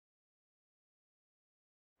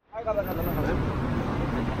Wait,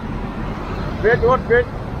 what? Wait.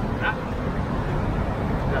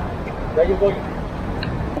 Where you going?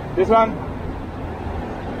 This one.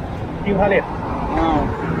 You have it.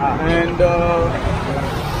 And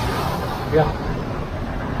yeah.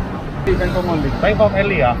 Bangkok only. Bangkok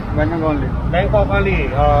only, Bangkok only. Bangkok only.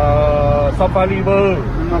 Safari World.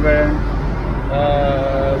 Okay.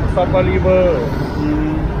 Safari World.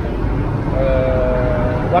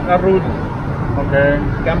 Wat Arun. Okay.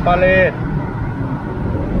 Kampalet.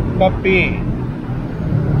 Copy.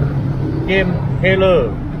 Game Taylor.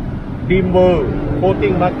 Dream World.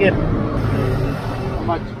 Floating Market. How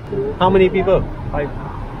much? How many people? 5.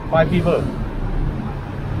 5 people.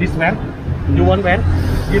 This man? You want van?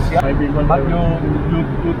 Yes, yeah. 5 people. But you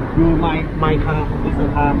my car. This is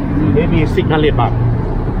car. Maybe 600 baht.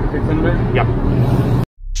 600? Yep.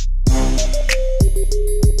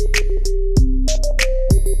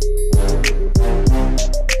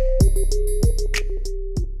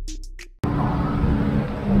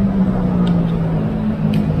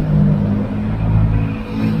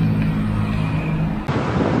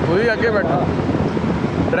 वही आगे बैठा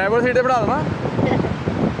driver seat पे बैठा दूँ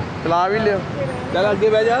चला भी लियो चल आगे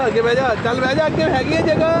बह जा चल बह जा अगे हैगी है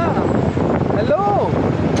जगह हेलो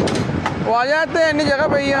वो आ जाते इन्नी जगह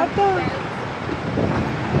पई है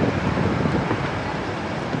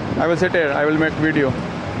I will sit here I will make video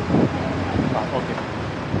Okay.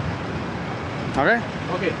 okay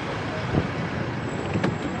Okay.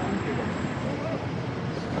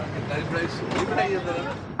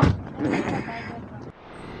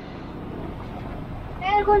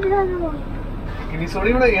 कितनी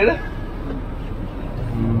सोनी बनाई है ना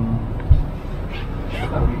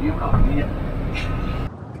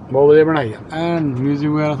बहुत बढ़िया बनाई है एंड म्यूजिक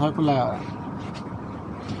वगैरह सब कुछ लगाया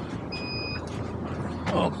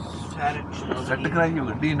सेट कराई हो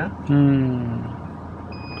गड्डी ना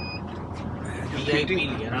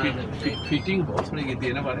फिटिंग बहुत बड़ी की थी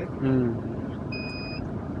ना बारे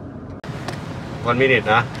 1 minute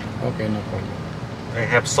ना okay no problem I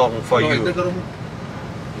have song for you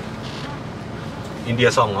India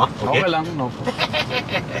song huh? Okay no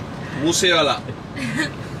Muse वाला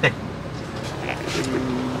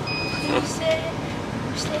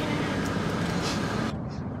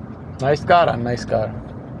nice car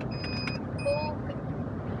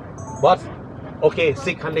What? Okay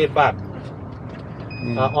 600 baht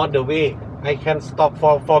on the way I can stop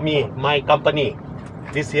for me my company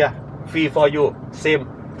this here free for you same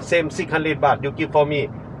 600 baht you give for me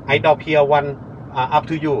I drop here one up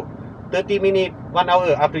to you 30 minutes 1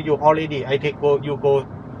 hour up to you already I take go you go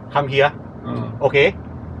come here okay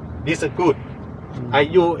this is good I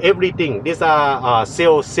you everything this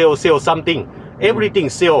sell something everything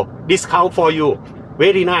sell discount for you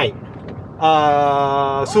very nice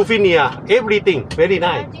souvenir everything very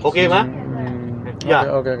nice okay ma yeah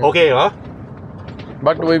okay huh?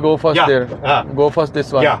 but we go first there go first this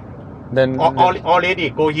one yeah then already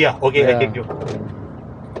go here okay I take you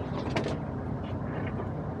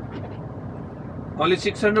only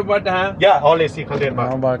 600 baht yeah only 600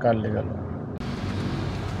 baht बात कर लेगा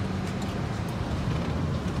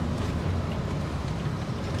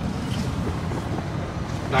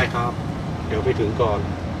ได้ครับเดี๋ยวไปถึงก่อน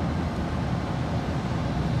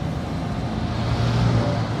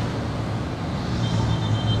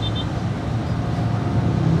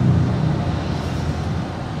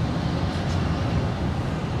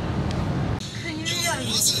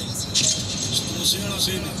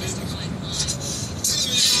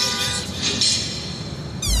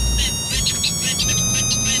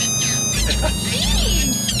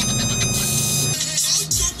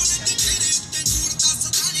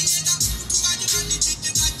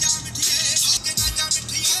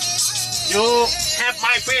You have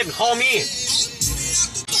my friend call me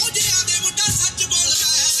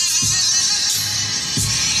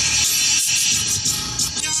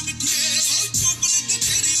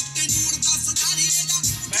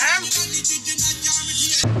Ma'am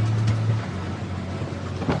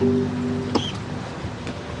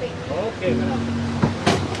Okay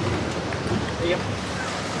Yep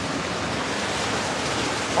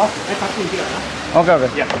Oh, I parking here okay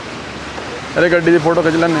okay Yeah अरे गड्डी दी photo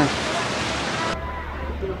खिंच लेने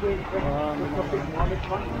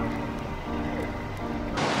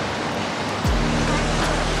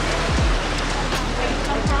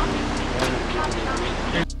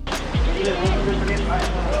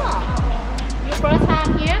You first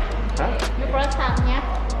time here? You first time here?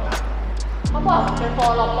 เขาบอกเป็นป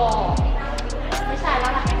ลปไม่ใช่แล้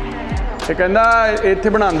วล่ะ ਇਹ ਕਹਿੰਦਾ ਇੱਥੇ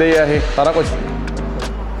ਬਣਾਉਂਦੇ ਆ ਇਹ ਸਾਰਾ ਕੁਝ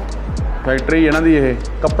ਫੈਕਟਰੀ ਇਹਨਾਂ ਦੀ ਇਹ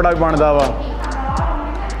ਕੱਪੜਾ ਵੀ ਬਣਦਾ ਵਾ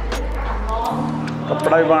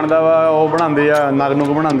कपड़ा भी बनता वा वो बनाते आ नग नुग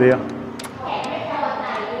बनाते आ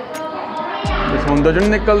समुंदर च नहीं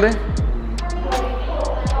निकलते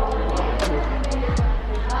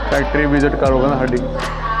फैक्ट्री विजिट करो कहना साडी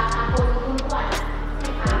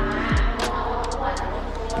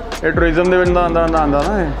ये टूरिज्म के आंदा आंदा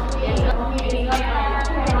ना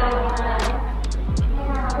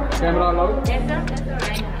कैमरा लो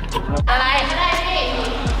อะไรไม่ได้พี่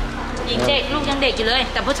หญิงเด็กลูกยังเด็กอยู่เลย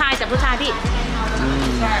แต่ผู้ชายพี่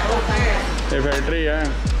ये फैक्ट्री है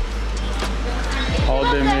और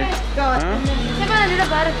दे में हाँ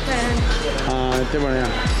हाँ इतने बढ़िया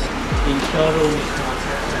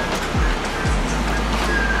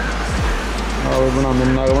और बनाते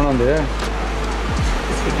नग बनाते हैं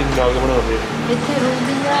नग बनाते ਇੱਥੇ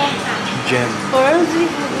ਰੂਬੀਆ जैम पर्ल्स भी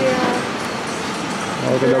हो गया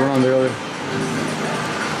और कितना बनाते हैं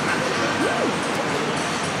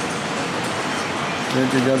ये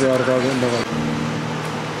चीज़ें तैयार करके दवा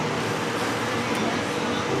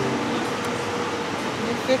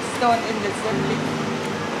fixed on in this one.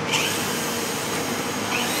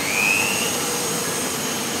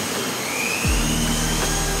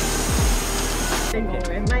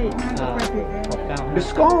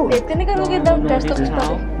 Discount देखते नहीं करोगे एकदम टेस्ट तो पूछता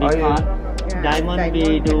Diamond we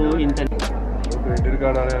do internet. Credit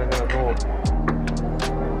card आ रहा है तो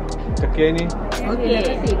चक्के नहीं okay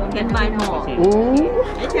can buy more I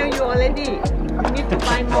tell you already. You need to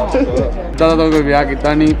buy more. दादा तो कोई ब्याह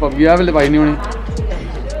किया नहीं ब्याह भी पाई नहीं होनी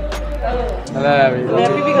ले भाई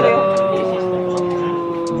Happy भी करेगा.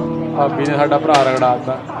 भाभी ने साडा भरा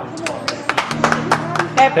रगड़ाता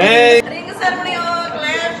Happy. Ring ceremony or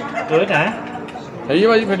clap. Good, huh? सही है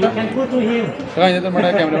भाजी फिर You can put to him. कहाँ तो बड़ा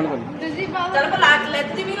कैमरा ऑन कर चल पर लाग ले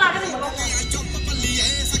तुझे भी लाग दे.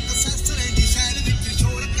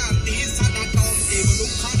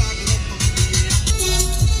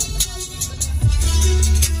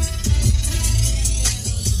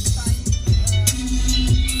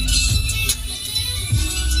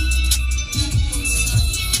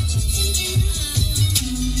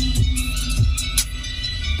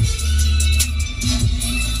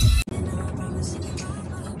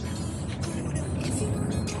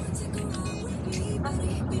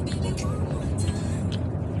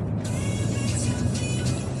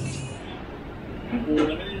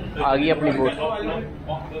 आ गई अपनी बोट.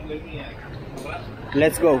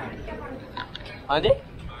 Let's go. हाँ जी.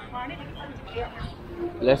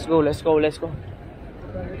 Let's go.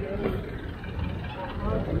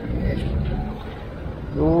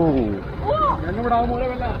 मैंने बढ़ाओ मोड़े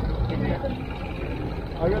वाला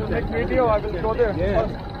I will make video I will go there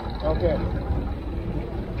okay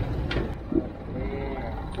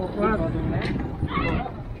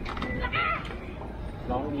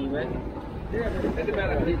Long event.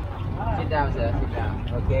 Sit down, sir. Sit down.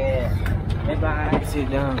 Okay. Bye bye. Sit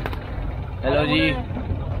down. Hello जी.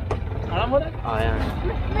 आया.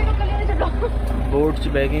 बोट च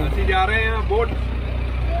बैगिंग. ਅਸੀਂ ਜਾ ਰਹੇ ਹਾਂ ਬੋਟ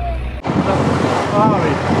ਆਹ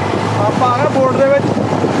ਵੀ ਆਪਾਂ ਆ ਗਏ ਬੋਟ ਦੇ ਵਿੱਚ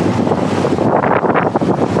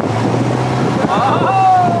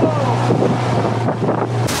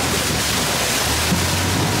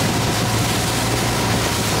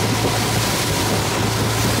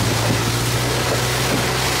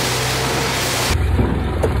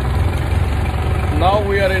Now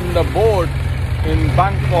we are in the boat in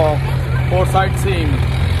Bangkok for sightseeing.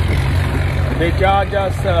 They charge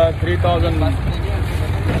us 3,000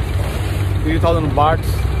 bahts,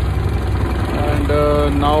 and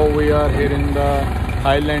now we are here in the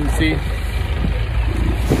Thailand Sea.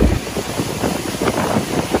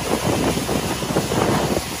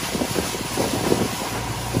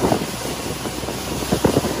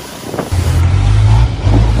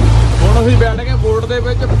 ਹੁਣ ਅਸੀਂ ਬੈਠ ਗਏ ਬੋਟ ਦੇ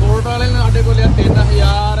ਵਿੱਚ ਬੋਟ ਵਾਲੇ ਨੇ ਸਾਡੇ ਕੋਲ ਲਿਆ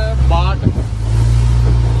 3000 ਬਾਟ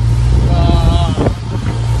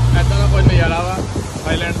ਐਦਾਂ ਦਾ ਕੋਈ ਨਜ਼ਾਰਾ ਵਾ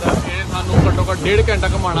ਥਾਈਲੈਂਡ ਦਾ ਇਹ ਸਾਨੂੰ ਘੱਟੋ ਘੱਟ 1.5 ਘੰਟਾ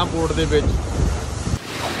ਘੁਮਾਉਣਾ ਬੋਟ ਦੇ ਵਿੱਚ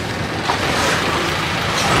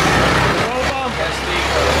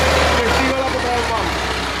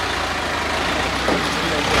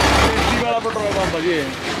पेट्रोल पंप है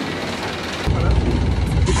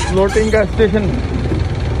फ्लोटिंग का स्टेशन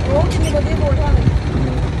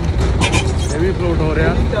ये भी फ्लोट हो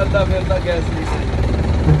रहा चलता फिरता गैस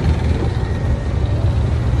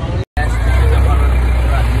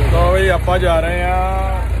तो भाई ਆਪਾਂ ਜਾ ਰਹੇ ਆ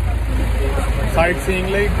ਸਾਈਟ ਸੀਇੰਗ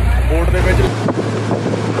ਲਈ ਬੋਟ ਦੇ ਵਿੱਚ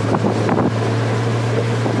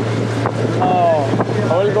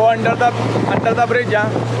I will go under the bridge under the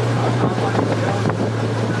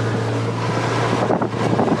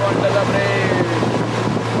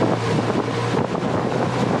bridge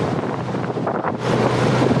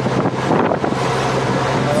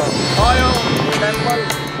आयो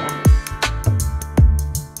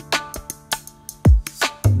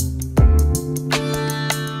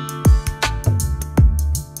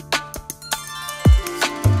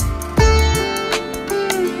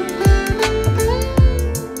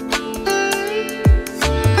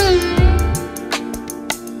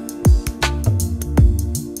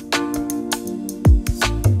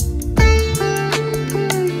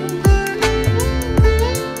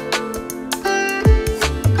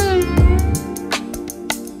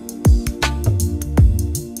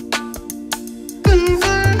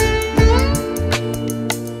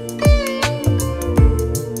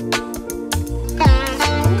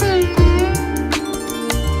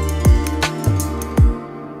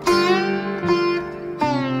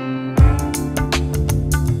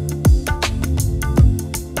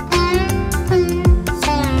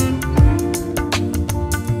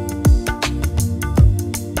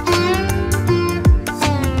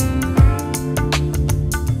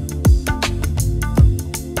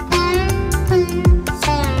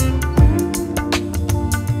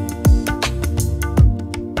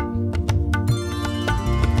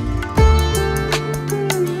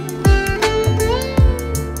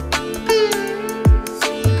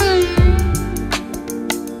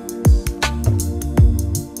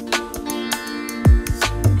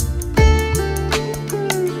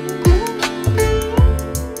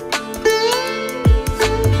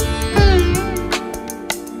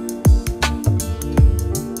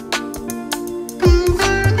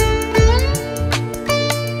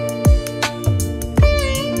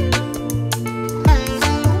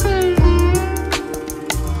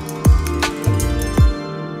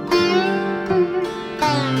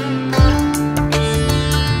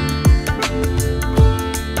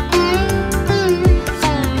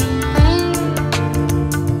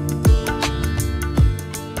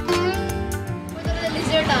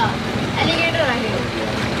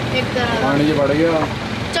एक तरह का। पानी च बढ़ गया।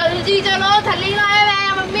 चल जी चलो थल्ले ही लाए हुए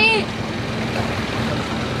हैं मम्मी।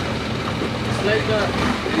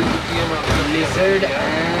 Lizard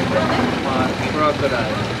and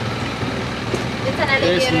crocodile. इतना ये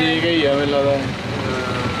एलिगेटर स्नेक ही है मुझे लगता है।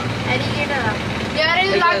 एलिगेटर यार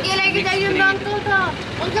ये लाके लेके जाइए उनका अंकल था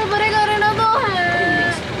उनके बड़े घर है ना तो है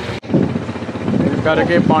इस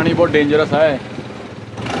करके पानी बहुत डेंजरस है।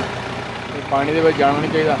 पानी दे विच जाना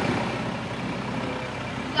नहीं चाहिए।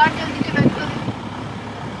 यार जल्दी चलो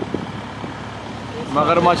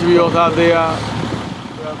मगरमच्छ भी हो सकते हैं,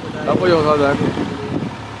 सब कुछ हो सकता है।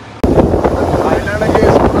 थाईलैंड के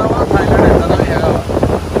सोना वा थाईलैंड इतना भी है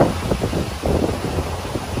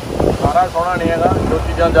सारा सोना नहीं है। जो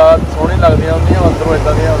चीज़ां ज़्यादा सोहनी लगदियां होंदियां अंदरों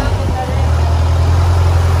इदां दियां।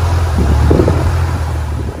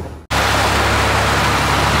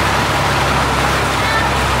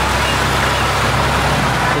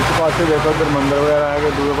 इस पासे देखो इधर मंदिर वगैरह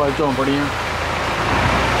है, दूसरे पास झोंपड़ियाँ।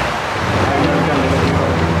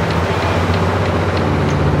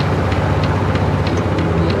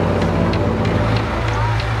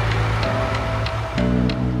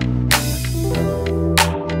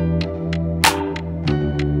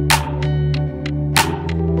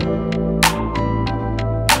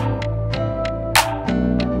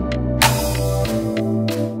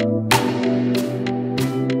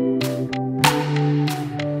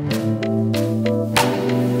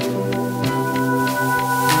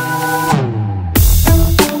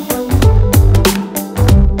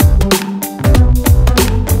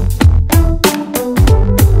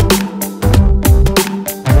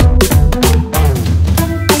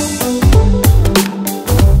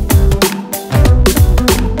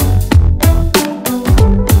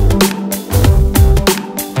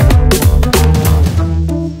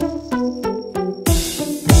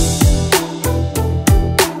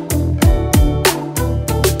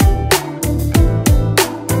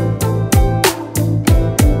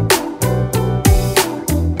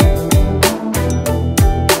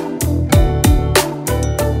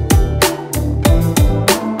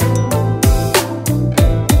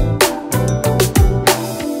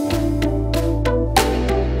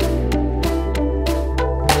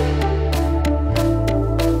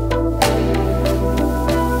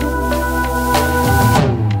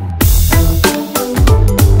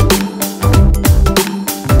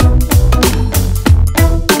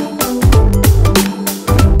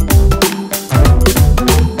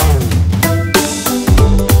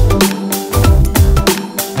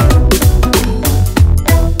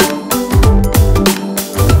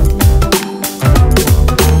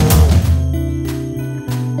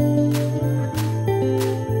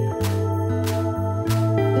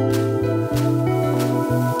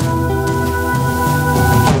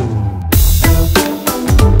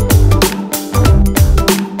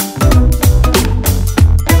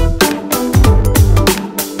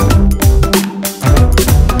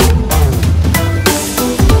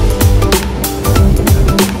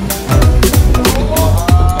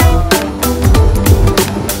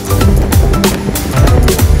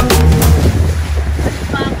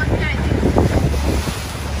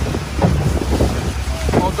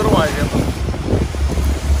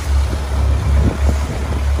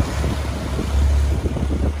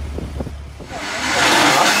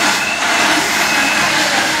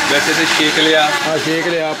 वैसे तो शेक लिया। हाँ शेक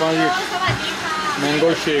लिया आप जी, मैंगो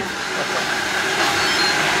शेक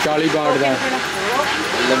 40 बाट का।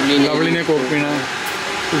 लवली ने कोक पीना,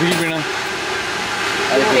 तुसी की पीना?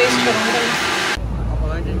 पता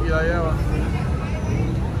नहीं की आया वा।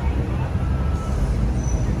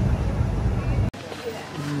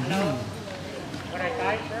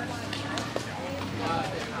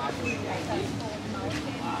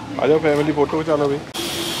 आ जाओ फैमिली फोटो खिंचा लो भाई।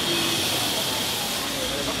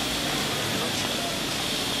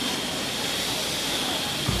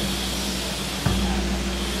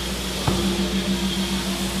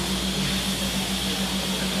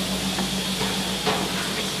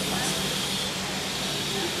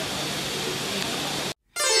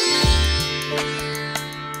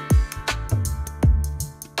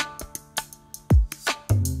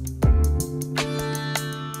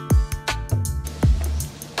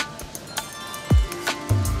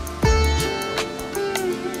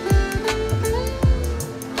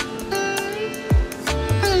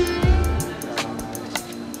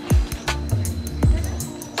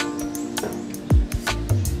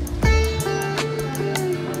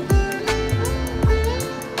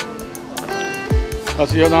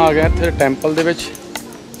 ਅਸੀਂ ਜਦੋਂ ਆ ਗਏ ਇੱਥੇ ਟੈਂਪਲ ਦੇ ਵਿੱਚ।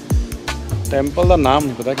 ਟੈਂਪਲ ਦਾ ਨਾਮ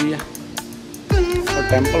ਨਹੀਂ ਪਤਾ ਕੀ ਹੈ, ਪਰ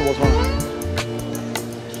ਟੈਂਪਲ ਬਹੁਤ ਸੋਹਣਾ।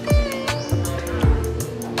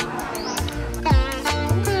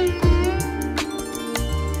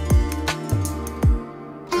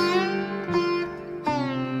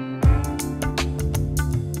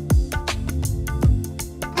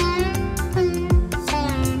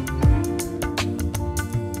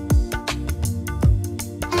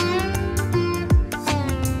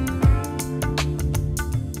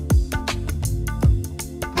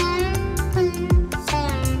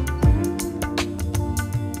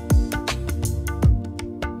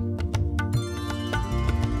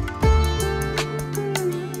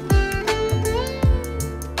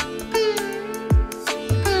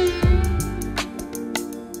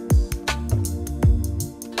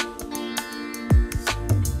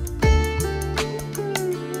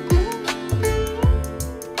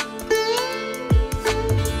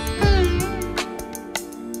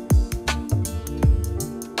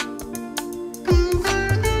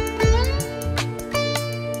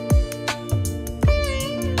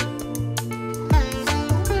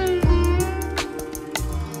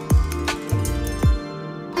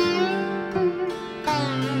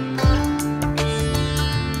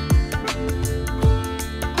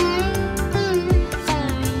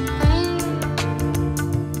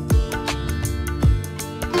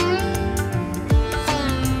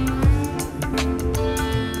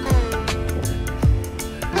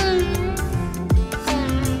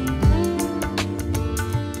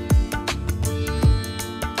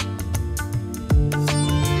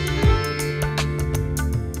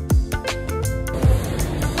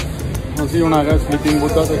 ਅਸੀਂ ਹੁਣ ਆ ਗਏ ਸਲੀਪਿੰਗ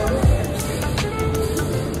ਬੁੱਧਾ ਤੇ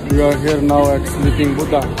ਵੀ are here now at sleeping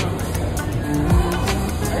Buddha.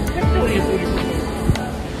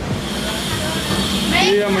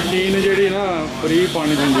 ਇਹ ਮਸ਼ੀਨ ਜਿਹੜੀ ਨਾ ਫ੍ਰੀ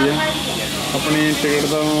ਪਾਣੀ ਦਿੰਦੀ ਆ, ਆਪਣੀ ਟਿਕਟ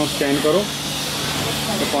ਦਾ ਸਕੈਨ ਕਰੋ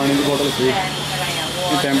ਤੇ ਪਾਣੀ ਦੀ ਬੋਤਲ ਫ੍ਰੀ।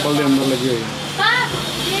 ਇਹ ਟੈਂਪਲ ਦੇ ਅੰਦਰ ਲੱਗੀ ਹੋਈ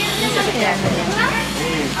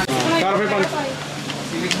ਕਰ ਫੇ ਪੰਜ।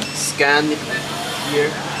 Scan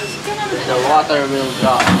here. The water will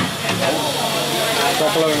drop.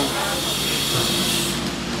 ਚੱਕ ਲੈਣਾ।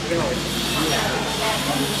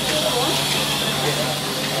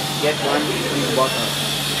 Get one in the bottle.